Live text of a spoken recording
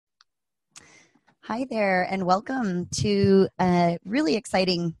Hi there, and welcome to a really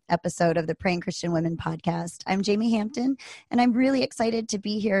exciting episode of the Praying Christian Women podcast. I'm Jamie Hampton, and I'm really excited to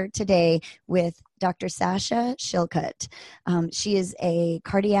be here today with Dr. Sasha Shillcutt. She is a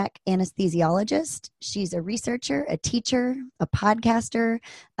cardiac anesthesiologist. She's a researcher, a teacher, a podcaster,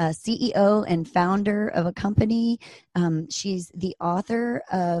 a CEO and founder of a company. She's the author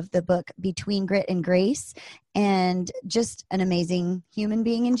of the book Between Grit and Grace, and just an amazing human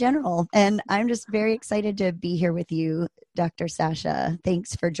being in general. And I'm just very excited to be here with you, Dr. Sasha.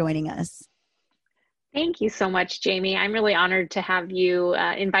 Thanks for joining us. Thank you so much, Jamie. I'm really honored to have you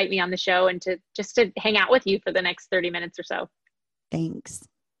invite me on the show and to hang out with you for the next 30 minutes or so. Thanks.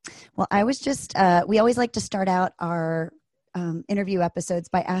 Well, I was just, we always like to start out our interview episodes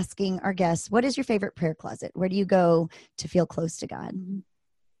by asking our guests, what is your favorite prayer closet? Where do you go to feel close to God?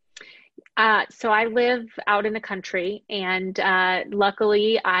 So I live out in the country, and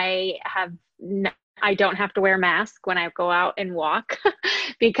luckily I don't have to wear a mask when I go out and walk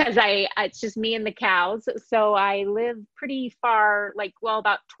because it's just me and the cows. So I live pretty far,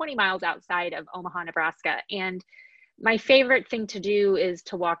 about 20 miles outside of Omaha, Nebraska. And my favorite thing to do is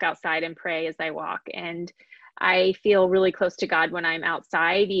to walk outside and pray as I walk. And I feel really close to God when I'm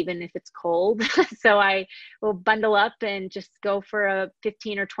outside, even if it's cold. So I will bundle up and just go for a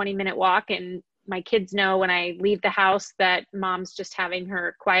 15 or 20-minute walk. And my kids know when I leave the house that mom's just having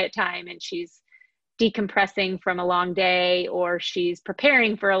her quiet time and she's decompressing from a long day, or she's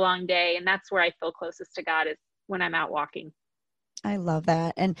preparing for a long day. And that's where I feel closest to God, is when I'm out walking. I love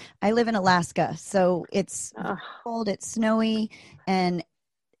that. And I live in Alaska, so it's cold, it's snowy, and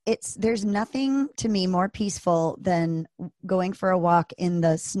there's nothing to me more peaceful than going for a walk in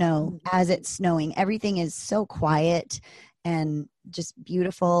the snow as it's snowing. Everything is so quiet and just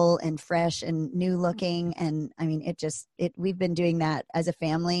beautiful and fresh and new looking. And I mean, we've been doing that as a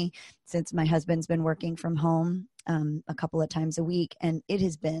family since my husband's been working from home a couple of times a week. And it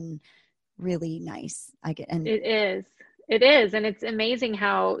has been really nice. It is. And it's amazing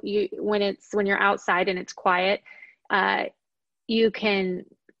how when you're outside and it's quiet, you can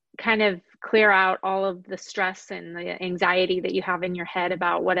kind of clear out all of the stress and the anxiety that you have in your head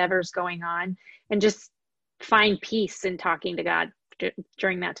about whatever's going on, and just find peace in talking to God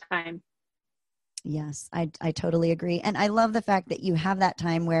during that time. Yes, I totally agree. And I love the fact that you have that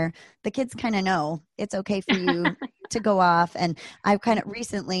time where the kids kind of know it's okay for you to go off. And I've kind of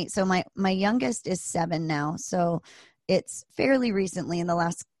recently, so my youngest is 7 now. So it's fairly recently in the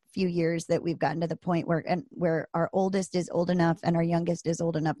last few years that we've gotten to the point where our oldest is old enough and our youngest is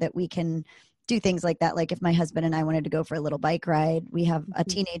old enough that we can do things like that. Like if my husband and I wanted to go for a little bike ride, we have a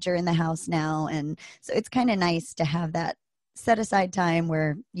teenager in the house now. And so it's kind of nice to have that set aside time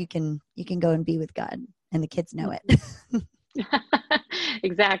where you can go and be with God, and the kids know it.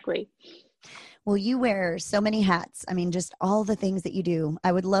 Exactly. Well, you wear so many hats. I mean, just all the things that you do.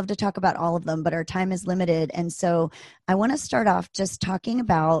 I would love to talk about all of them, but our time is limited. And so I want to start off just talking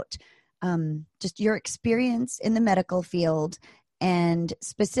about just your experience in the medical field. And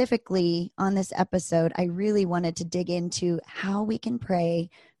specifically on this episode, I really wanted to dig into how we can pray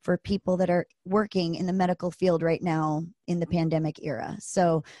for people that are working in the medical field right now in the pandemic era.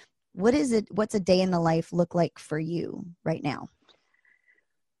 So what's a day in the life look like for you right now?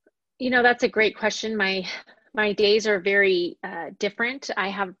 That's a great question. My days are very different. I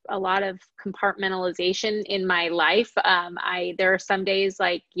have a lot of compartmentalization in my life. There are some days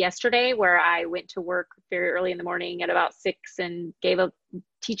like yesterday where I went to work very early in the morning at about 6 and gave a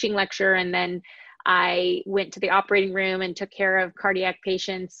teaching lecture. And then I went to the operating room and took care of cardiac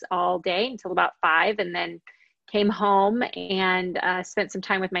patients all day until about 5, and then came home and spent some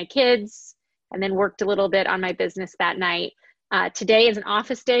time with my kids, and then worked a little bit on my business that night. Today is an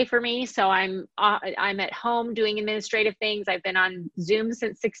office day for me, so I'm at home doing administrative things. I've been on Zoom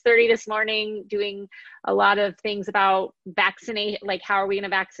since 6:30 this morning, doing a lot of things about vaccinate, like how are we going to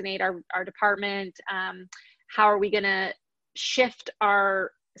vaccinate our department? How are we going to shift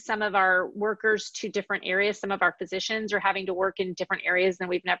some of our workers to different areas? Some of our physicians are having to work in different areas than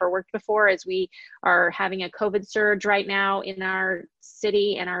we've never worked before, as we are having a COVID surge right now in our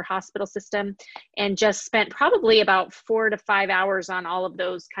city and our hospital system, and just spent probably about 4 to 5 hours on all of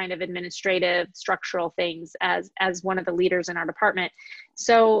those kind of administrative structural things as one of the leaders in our department.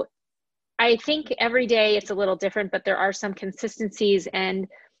 So I think every day it's a little different, but there are some consistencies, and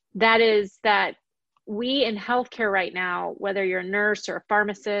that is that we in healthcare right now, whether you're a nurse or a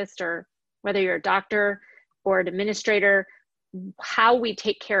pharmacist, or whether you're a doctor or an administrator, how we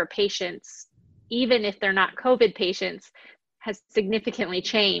take care of patients, even if they're not COVID patients, has significantly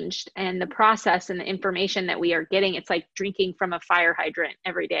changed. And the process and the information that we are getting, it's like drinking from a fire hydrant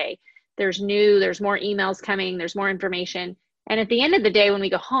every day. there's more emails coming, there's more information. And at the end of the day, when we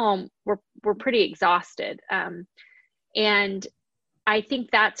go home, we're pretty exhausted. And I think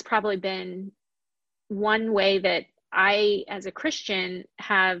that's probably been one way that I, as a Christian,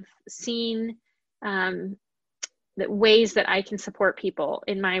 have seen the ways that I can support people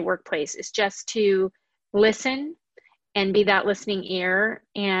in my workplace is just to listen and be that listening ear,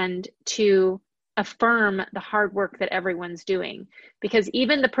 and to affirm the hard work that everyone's doing. Because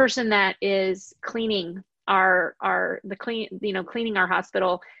even the person that is cleaning cleaning our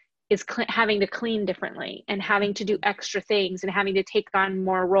hospital is having to clean differently and having to do extra things and having to take on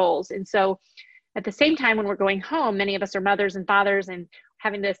more roles. And so at the same time, when we're going home, many of us are mothers and fathers and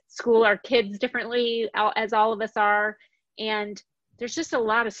having to school our kids differently, as all of us are. And there's just a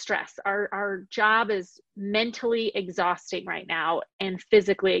lot of stress. Our job is mentally exhausting right now and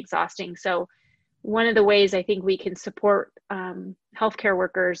physically exhausting. So one of the ways I think we can support healthcare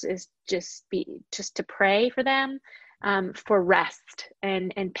workers is just to pray for them for rest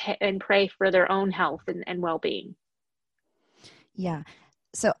and pray for their own health and well-being. Yeah.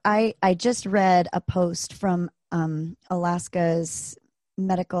 So I just read a post from Alaska's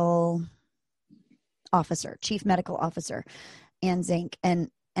chief medical officer, Ann Zink, and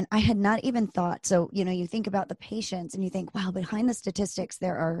I had not even thought. So, you think about the patients and you think, wow, behind the statistics,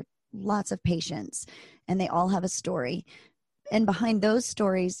 there are lots of patients and they all have a story. And behind those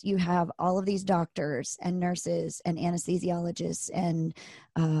stories, you have all of these doctors and nurses and anesthesiologists and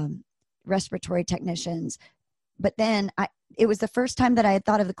respiratory technicians. But then it was the first time that I had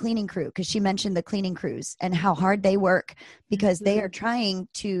thought of the cleaning crew, because she mentioned the cleaning crews and how hard they work, because they are trying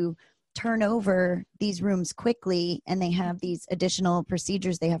to turn over these rooms quickly and they have these additional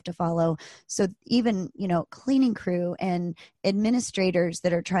procedures they have to follow. So even, cleaning crew and administrators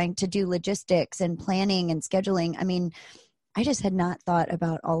that are trying to do logistics and planning and scheduling. I mean, I just had not thought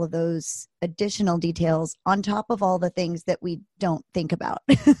about all of those additional details on top of all the things that we don't think about,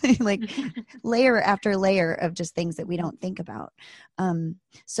 like layer after layer of just things that we don't think about.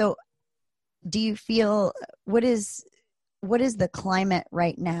 So do you feel, what is the climate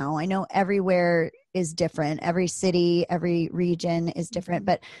right now? I know everywhere is different. Every city, every region is different,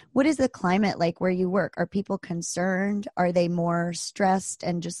 but what is the climate like where you work? Are people concerned? Are they more stressed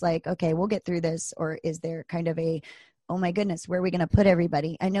and just like, okay, we'll get through this? Or is there kind of oh my goodness, where are we going to put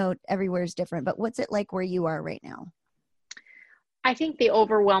everybody? I know everywhere is different, but what's it like where you are right now? I think the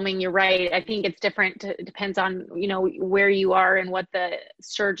overwhelming, you're right. I think it's different. It depends on, where you are and what the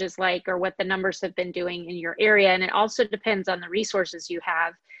surge is like or what the numbers have been doing in your area. And it also depends on the resources you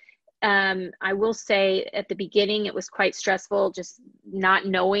have. I will say at the beginning, it was quite stressful, just not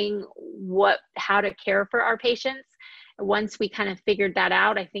knowing how to care for our patients. Once we kind of figured that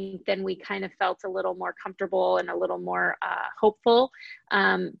out, I think then we kind of felt a little more comfortable and a little more hopeful.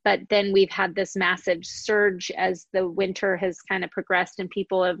 But then we've had this massive surge as the winter has kind of progressed and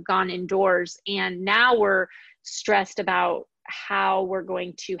people have gone indoors. And now we're stressed about how we're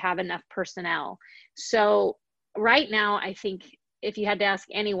going to have enough personnel. So right now, I think if you had to ask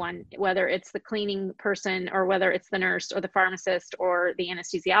anyone, whether it's the cleaning person or whether it's the nurse or the pharmacist or the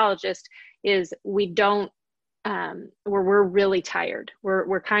anesthesiologist, is we're really tired.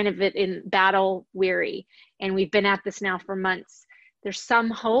 We're kind of in battle weary, and we've been at this now for months. There's some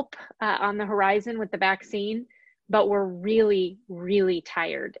hope on the horizon with the vaccine, but we're really, really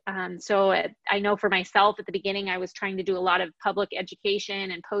tired. So I know for myself at the beginning, I was trying to do a lot of public education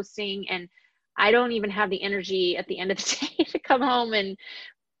and posting, and I don't even have the energy at the end of the day to come home and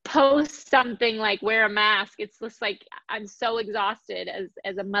post something like wear a mask. It's just like I'm so exhausted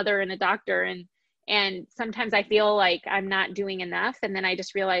as a mother and a doctor, and sometimes I feel like I'm not doing enough. And then I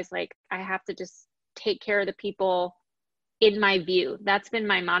just realize like I have to just take care of the people in my view. That's been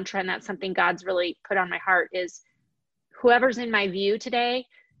my mantra. And that's something God's really put on my heart is whoever's in my view today,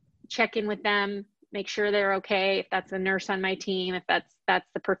 check in with them, make sure they're okay. If that's a nurse on my team, if that's the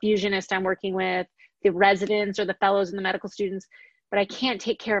perfusionist I'm working with, the residents or the fellows and the medical students, but I can't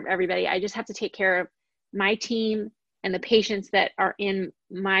take care of everybody. I just have to take care of my team and the patients that are in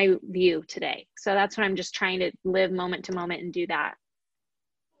my view today. So that's what I'm just trying to live moment to moment and do that.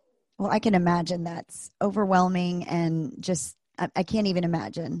 Well, I can imagine that's overwhelming, and just, I can't even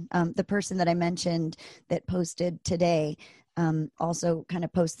imagine. The person that I mentioned that posted today also kind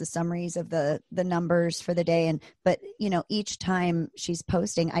of posts the summaries of the numbers for the day. But each time she's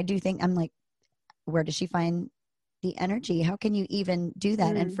posting, I do think, I'm like, where does she find the energy? How can you even do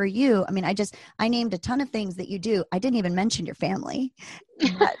that? And for you, I mean, I named a ton of things that you do. I didn't even mention your family.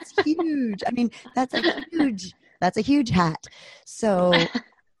 That's huge. I mean, that's a huge hat. So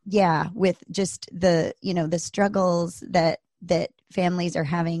yeah, with just the, the struggles that families are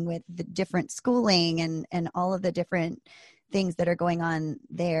having with the different schooling and all of the different things that are going on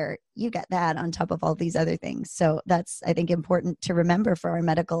there, you got that on top of all these other things. So that's, I think, important to remember for our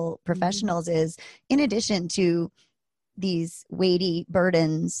medical professionals is, in addition to these weighty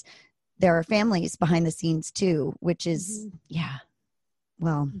burdens, there are families behind the scenes too, which is,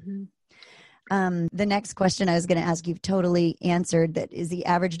 well, the next question I was going to ask, you've totally answered, that is the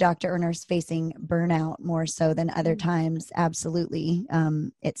average doctor or nurse facing burnout more so than other times? Absolutely.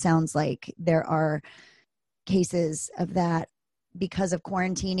 It sounds like there are cases of that because of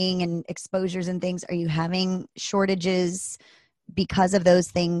quarantining and exposures and things. Are you having shortages because of those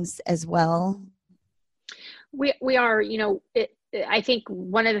things as well? We are, I think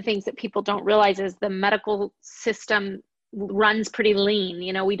one of the things that people don't realize is the medical system runs pretty lean.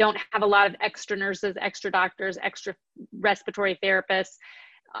 We don't have a lot of extra nurses, extra doctors, extra respiratory therapists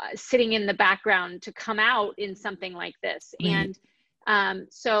sitting in the background to come out in something like this. Right. And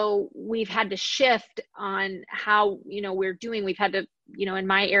so we've had to shift on how, we're doing. We've had to, in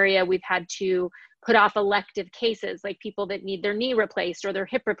my area, we've had to put off elective cases, like people that need their knee replaced or their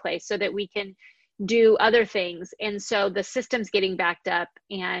hip replaced, so that we can do other things. And so the system's getting backed up,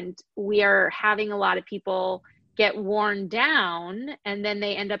 and we are having a lot of people get worn down, and then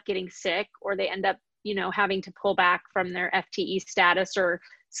they end up getting sick, or they end up, having to pull back from their FTE status or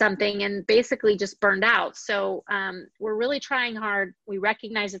something, and basically just burned out. So we're really trying hard. We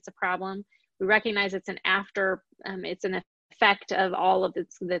recognize it's a problem. We recognize it's an effect of all of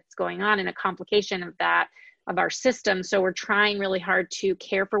this that's going on, and a complication of that, of our system. So we're trying really hard to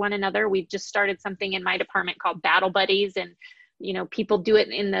care for one another. We've just started something in my department called Battle Buddies, and people do it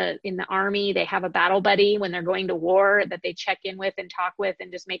in the Army. They have a battle buddy when they're going to war that they check in with and talk with,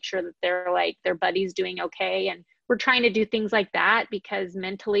 and just make sure that their buddy's doing okay. And we're trying to do things like that, because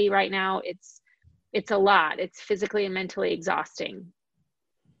mentally right now it's a lot. It's physically and mentally exhausting.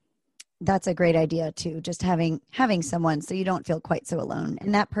 That's a great idea too. Just having someone so you don't feel quite so alone.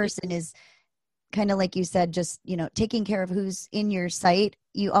 And that person is kind of like you said, just, taking care of who's in your sight.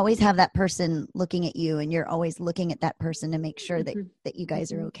 You always have that person looking at you, and you're always looking at that person to make sure that you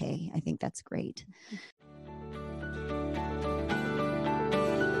guys are okay. I think that's great.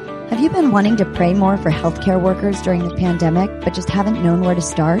 Have you been wanting to pray more for healthcare workers during the pandemic, but just haven't known where to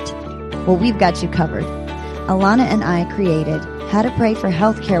start? Well, we've got you covered. Alana and I created How to Pray for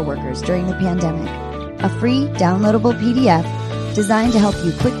Healthcare Workers During the Pandemic, a free downloadable PDF designed to help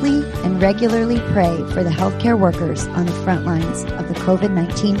you quickly and regularly pray for the healthcare workers on the front lines of the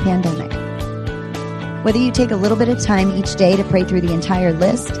COVID-19 pandemic. Whether you take a little bit of time each day to pray through the entire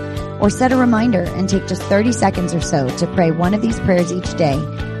list, or set a reminder and take just 30 seconds or so to pray one of these prayers each day,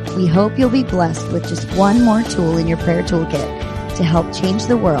 we hope you'll be blessed with just one more tool in your prayer toolkit to help change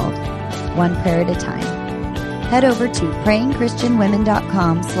the world, one prayer at a time. Head over to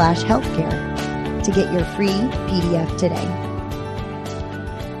prayingchristianwomen.com/healthcare to get your free PDF today.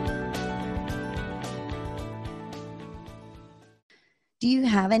 Do you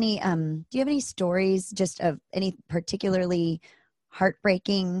have any stories, just of any particularly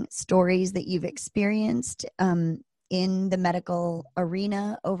heartbreaking stories that you've experienced in the medical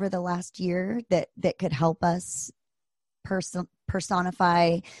arena over the last year that could help us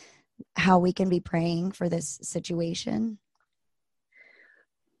personify how we can be praying for this situation?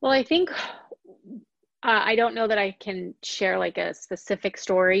 Well, I think I don't know that I can share like a specific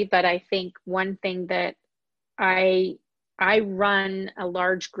story, but I think one thing that I run a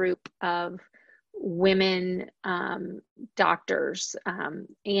large group of women doctors,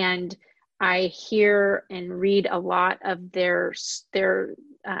 and I hear and read a lot of their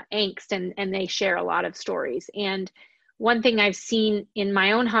angst, and they share a lot of stories. And one thing I've seen in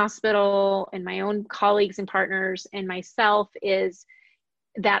my own hospital and my own colleagues and partners and myself is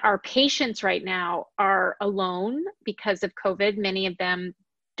that our patients right now are alone because of COVID. Many of them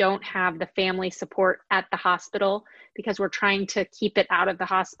don't have the family support at the hospital, because we're trying to keep it out of the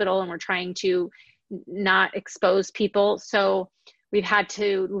hospital, and we're trying to not expose people. So we've had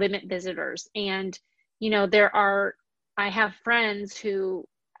to limit visitors. And, I have friends who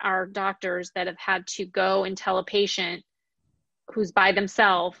are doctors that have had to go and tell a patient who's by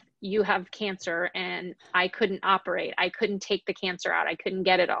themselves, you have cancer, and I couldn't operate. I couldn't take the cancer out. I couldn't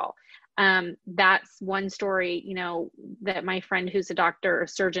get it all. That's one story, that my friend who's a doctor, a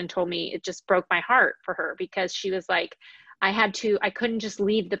surgeon, told me. It just broke my heart for her, because she was like, I couldn't just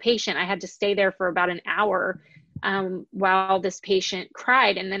leave the patient. I had to stay there for about an hour while this patient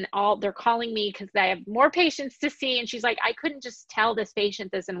cried. And then they're calling me because I have more patients to see. And she's like, I couldn't just tell this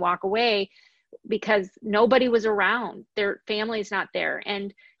patient this and walk away. because nobody was around. Their family's not there.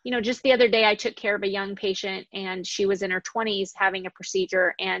 And, you know, just the other day I took care of a young patient, and she was in her 20s having a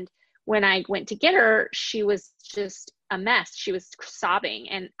procedure. And when I went to get her, she was just a mess. She was sobbing.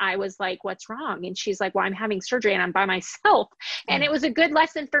 And I was like, what's wrong? And she's like, well, I'm having surgery and I'm by myself. And it was a good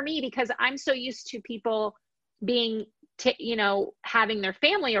lesson for me, because I'm so used to people being, you know, having their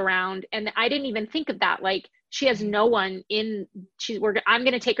family around. And I didn't even think of that. Like, she has no one in, I'm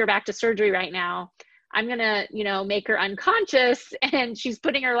going to take her back to surgery right now. I'm going to, you know, make her unconscious, and she's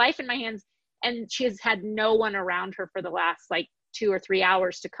putting her life in my hands. And she has had no one around her for the last like 2 or 3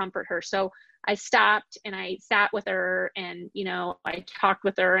 hours to comfort her. So I stopped and I sat with her, and, you know, I talked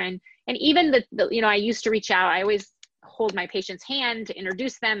with her, and even the you know, I used to reach out. I always hold my patient's hand to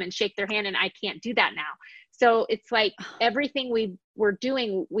introduce them and shake their hand, and I can't do that now. So it's like everything we're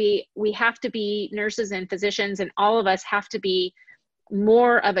doing, we have to be nurses and physicians, and all of us have to be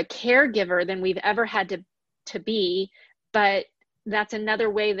more of a caregiver than we've ever had to be. But that's another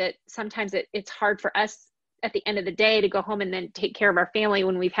way that sometimes it's hard for us at the end of the day to go home and then take care of our family,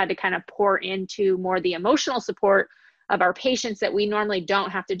 when we've had to kind of pour into more the emotional support of our patients that we normally don't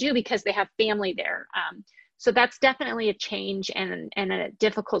have to do because they have family there. So that's definitely a change and a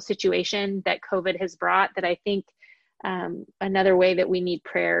difficult situation that COVID has brought, that I think another way that we need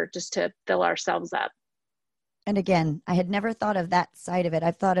prayer just to fill ourselves up. And again, I had never thought of that side of it.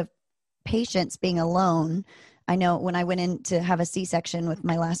 I've thought of patients being alone. I know when I went in to have a C-section with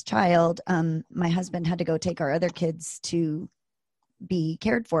my last child, my husband had to go take our other kids to be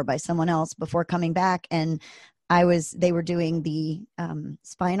cared for by someone else before coming back. And they were doing the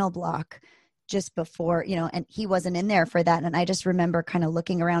spinal block just before, you know, and he wasn't in there for that. And I just remember kind of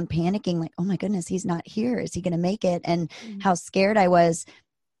looking around, panicking, like, oh my goodness, he's not here. Is he going to make it? And how scared I was.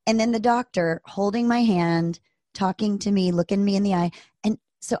 And then the doctor holding my hand, talking to me, looking me in the eye. And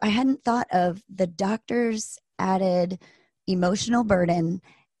so I hadn't thought of the doctor's added emotional burden,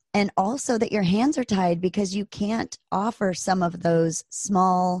 and also that your hands are tied because you can't offer some of those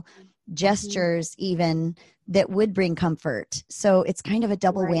small gestures even that would bring comfort. So it's kind of a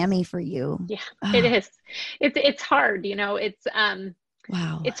double whammy for you. Yeah, it is. It's hard, you know,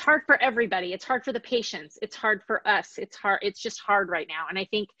 wow. It's hard for everybody. It's hard for the patients. It's hard for us. It's hard. It's just hard right now. And I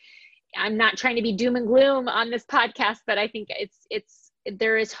think I'm not trying to be doom and gloom on this podcast, but I think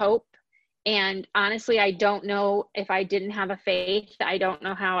there is hope. And honestly, I don't know if I didn't have a faith, I don't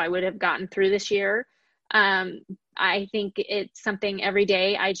know how I would have gotten through this year. I think it's something every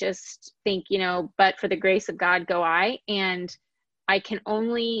day. I just think, you know, but for the grace of God, go I. And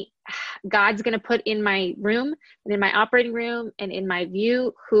God's going to put in my room and in my operating room and in my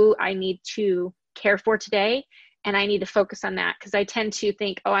view who I need to care for today. And I need to focus on that, because I tend to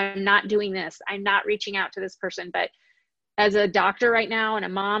think, oh, I'm not doing this. I'm not reaching out to this person. But as a doctor right now and a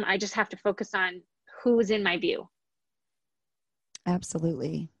mom, I just have to focus on who is in my view.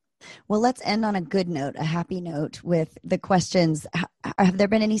 Absolutely. Well, let's end on a good note, a happy note, with the questions. Have there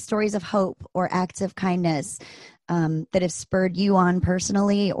been any stories of hope or acts of kindness that have spurred you on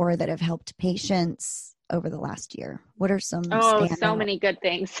personally, or that have helped patients over the last year? What are some? So many good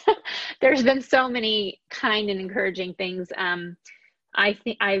things. There's been so many kind and encouraging things. I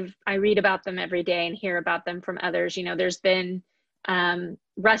think I read about them every day and hear about them from others. You know, there's been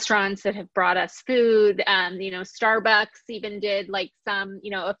restaurants that have brought us food. You know, Starbucks even did like some,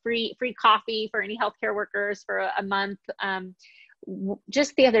 you know, a free coffee for any healthcare workers for a month.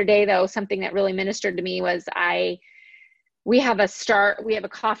 Just the other day though, something that really ministered to me was we have a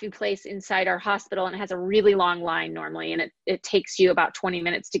coffee place inside our hospital, and it has a really long line normally. And it takes you about 20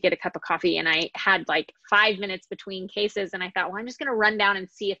 minutes to get a cup of coffee. And I had like 5 minutes between cases. And I thought, well, I'm just going to run down and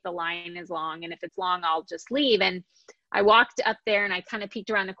see if the line is long. And if it's long, I'll just leave. And I walked up there and I kind of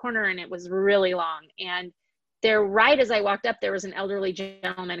peeked around the corner, and it was really long. And there, right as I walked up, there was an elderly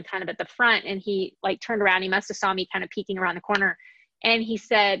gentleman kind of at the front, and he like turned around. He must've saw me kind of peeking around the corner. And he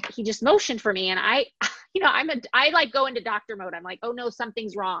just motioned for me. And I like go into doctor mode. I'm like, oh no,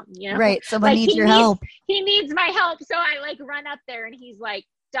 something's wrong. You know, right. Someone like, needs your help. He needs my help. So I like run up there, and he's like,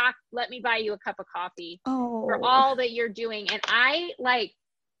 Doc, let me buy you a cup of coffee for all that you're doing. And I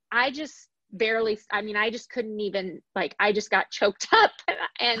just couldn't even, like, I just got choked up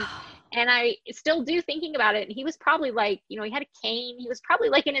and I still do thinking about it. And he was probably like, you know, he had a cane. He was probably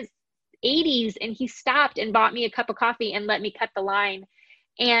like in his 80s, and he stopped and bought me a cup of coffee and let me cut the line.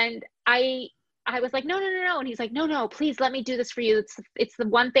 And I was like, no. And he's like, no, please let me do this for you. It's the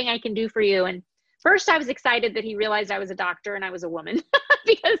one thing I can do for you. And first I was excited that he realized I was a doctor and I was a woman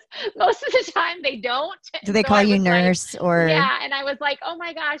because most of the time they don't. Do they call you nurse or? Yeah. And I was like, oh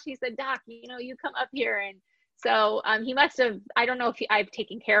my gosh, he said, Doc, you know, you come up here. And So he must have, I don't know if I've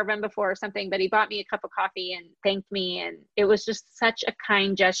taken care of him before or something, but he bought me a cup of coffee and thanked me. And it was just such a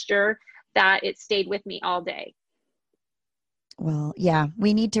kind gesture that it stayed with me all day. Well, yeah,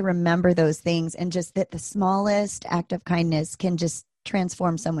 we need to remember those things, and just that the smallest act of kindness can just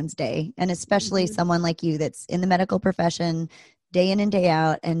transform someone's day. And especially someone like you that's in the medical profession day in and day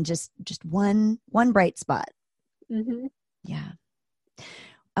out, and just one bright spot. Yeah.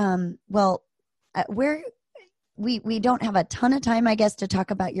 Well, we don't have a ton of time, I guess, to talk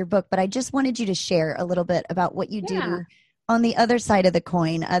about your book, but I just wanted you to share a little bit about what you do on the other side of the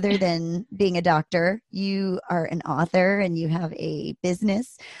coin. Other than being a doctor, you are an author and you have a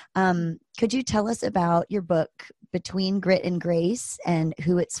business. Could you tell us about your book, Between Grit and Grace, and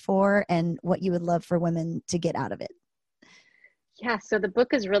who it's for and what you would love for women to get out of it? Yeah, so the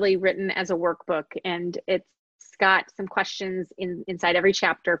book is really written as a workbook, and it's got some questions inside every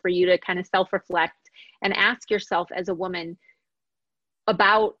chapter for you to kind of self-reflect and ask yourself as a woman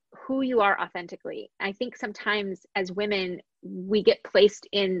about who you are authentically. I think sometimes as women, we get placed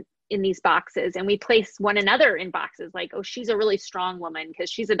in these boxes, and we place one another in boxes like, oh, she's a really strong woman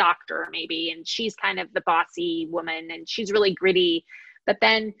because she's a doctor maybe, and she's kind of the bossy woman and she's really gritty. But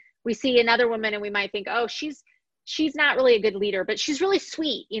then we see another woman and we might think, oh, she's not really a good leader, but she's really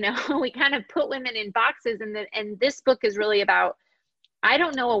sweet. We kind of put women in boxes, and this book is really about, I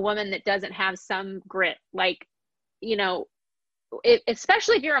don't know a woman that doesn't have some grit, like,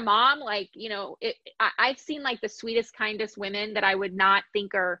 especially if you're a mom, I've seen like the sweetest, kindest women that I would not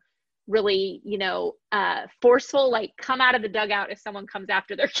think are really, forceful, like come out of the dugout if someone comes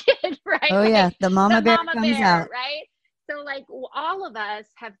after their kid, right? Oh yeah, the mama bear comes out, right? So like all of us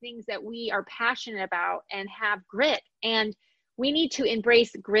have things that we are passionate about and have grit, and we need to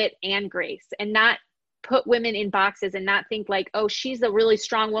embrace grit and grace and not put women in boxes and not think like, oh, she's a really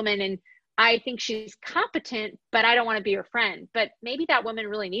strong woman and I think she's competent, but I don't want to be her friend. But maybe that woman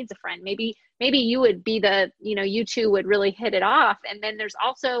really needs a friend. Maybe you would be you two would really hit it off. And then there's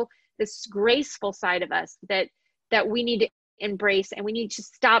also this graceful side of us that we need to embrace, and we need to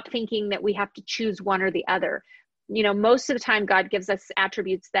stop thinking that we have to choose one or the other. Most of the time God gives us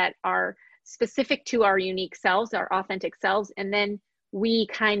attributes that are specific to our unique selves, our authentic selves. And then we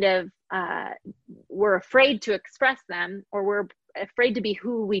kind of, we're afraid to express them, or we're afraid to be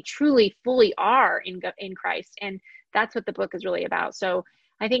who we truly fully are in Christ. And that's what the book is really about. So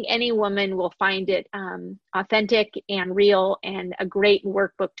I think any woman will find it authentic and real, and a great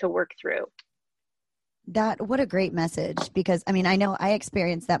workbook to work through. What a great message, because I know I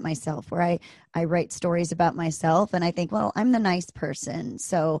experienced that myself, where I write stories about myself and I think, well, I'm the nice person.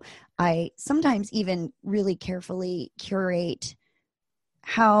 So I sometimes even really carefully curate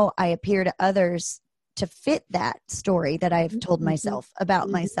how I appear to others to fit that story that I've told myself about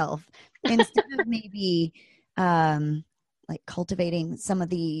myself, instead of maybe like cultivating some of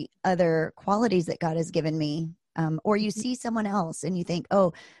the other qualities that God has given me. Or you see someone else and you think,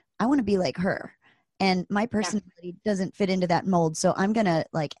 oh, I want to be like her. And my personality doesn't fit into that mold. So I'm going to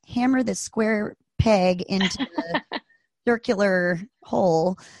like hammer this square peg into the circular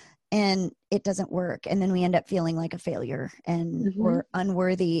hole, and it doesn't work. And then we end up feeling like a failure, and we're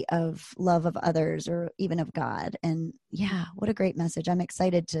unworthy of love of others or even of God. And yeah, what a great message. I'm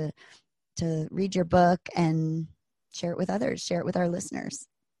excited to read your book and share it with others, share it with our listeners.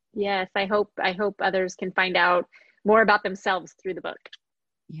 Yes. I hope others can find out more about themselves through the book.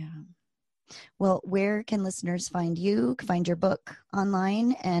 Yeah. Well, where can listeners find you, find your book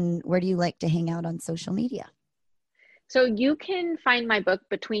online, and where do you like to hang out on social media? So you can find my book,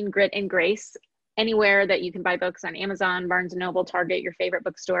 Between Grit and Grace, anywhere that you can buy books, on Amazon, Barnes & Noble, Target, your favorite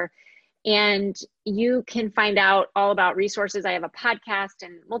bookstore. And you can find out all about resources. I have a podcast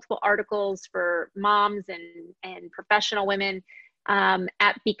and multiple articles for moms and professional women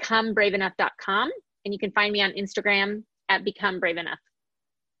at becomebraveenough.com. And you can find me on Instagram at becomebraveenough.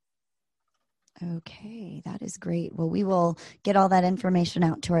 Okay, that is great. Well, we will get all that information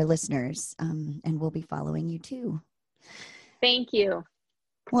out to our listeners, and we'll be following you too. Thank you.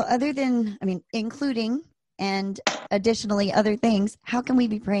 Well, including and additionally other things, how can we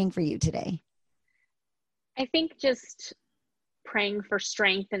be praying for you today? I think just praying for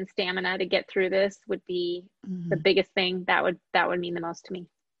strength and stamina to get through this would be the biggest thing. That would mean the most to me.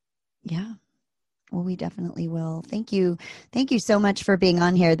 Yeah. Well, we definitely will. Thank you. Thank you so much for being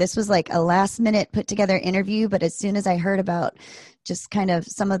on here. This was like a last minute put together interview, but as soon as I heard about just kind of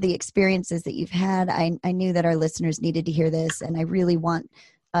some of the experiences that you've had, I knew that our listeners needed to hear this, and I really want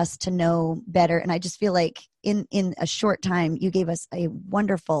us to know better. And I just feel like in a short time, you gave us a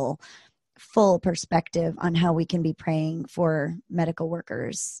wonderful, full perspective on how we can be praying for medical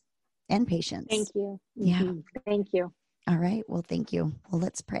workers and patience. Thank you. Yeah. Thank you. All right. Well, thank you. Well,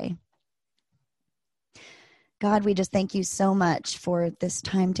 let's pray. God, we just thank you so much for this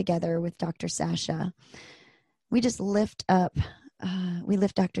time together with Dr. Sasha. We just lift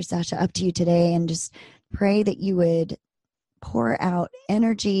Dr. Sasha up to you today and just pray that you would pour out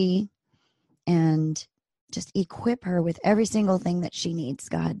energy and just equip her with every single thing that she needs,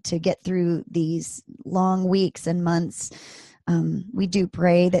 God, to get through these long weeks and months. We do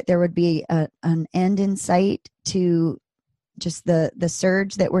pray that there would be an end in sight to just the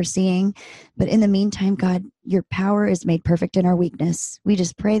surge that we're seeing. But in the meantime, God, your power is made perfect in our weakness. We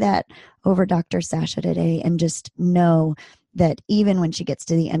just pray that over Dr. Sasha today, and just know that even when she gets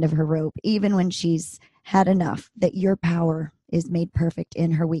to the end of her rope, even when she's had enough, that your power is made perfect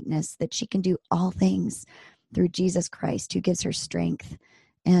in her weakness, that she can do all things through Jesus Christ who gives her strength.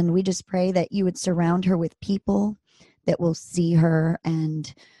 And we just pray that you would surround her with people that will see her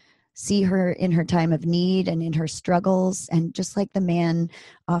and see her in her time of need and in her struggles. And just like the man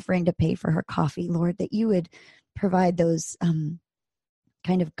offering to pay for her coffee, Lord, that you would provide those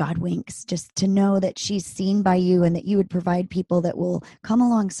kind of God winks, just to know that she's seen by you, and that you would provide people that will come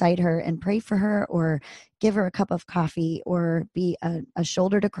alongside her and pray for her, or give her a cup of coffee, or be a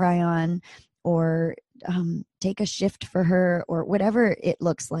shoulder to cry on, or take a shift for her, or whatever it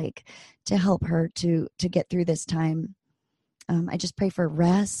looks like to help her to get through this time. I just pray for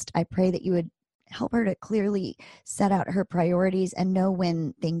rest. I pray that you would help her to clearly set out her priorities and know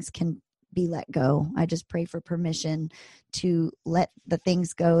when things can be let go. I just pray for permission to let the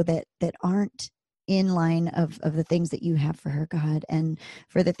things go that aren't in line of the things that you have for her, God. And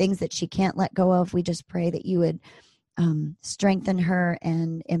for the things that she can't let go of, we just pray that you would strengthen her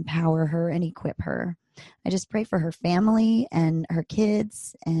and empower her and equip her. I just pray for her family and her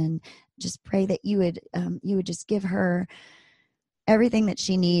kids, and just pray that you would just give her everything that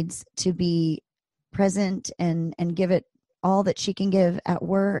she needs to be present, and give it all that she can give at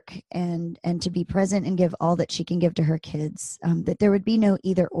work, and to be present and give all that she can give to her kids, that there would be no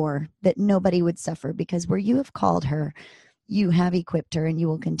either or, that nobody would suffer, because where you have called her, you have equipped her, and you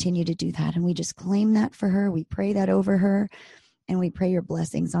will continue to do that. And we just claim that for her. We pray that over her, and we pray your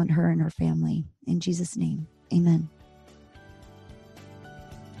blessings on her and her family. In Jesus' name, amen.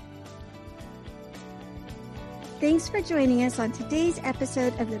 Thanks for joining us on today's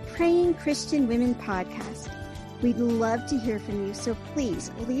episode of the Praying Christian Women podcast. We'd love to hear from you, so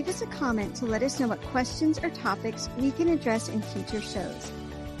please leave us a comment to let us know what questions or topics we can address in future shows.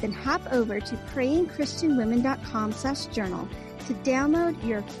 Then hop over to prayingchristianwomen.com/journal to download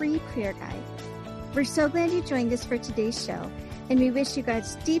your free prayer guide. We're so glad you joined us for today's show, and we wish you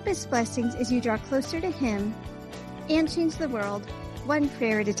God's deepest blessings as you draw closer to Him and change the world one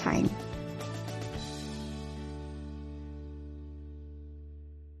prayer at a time.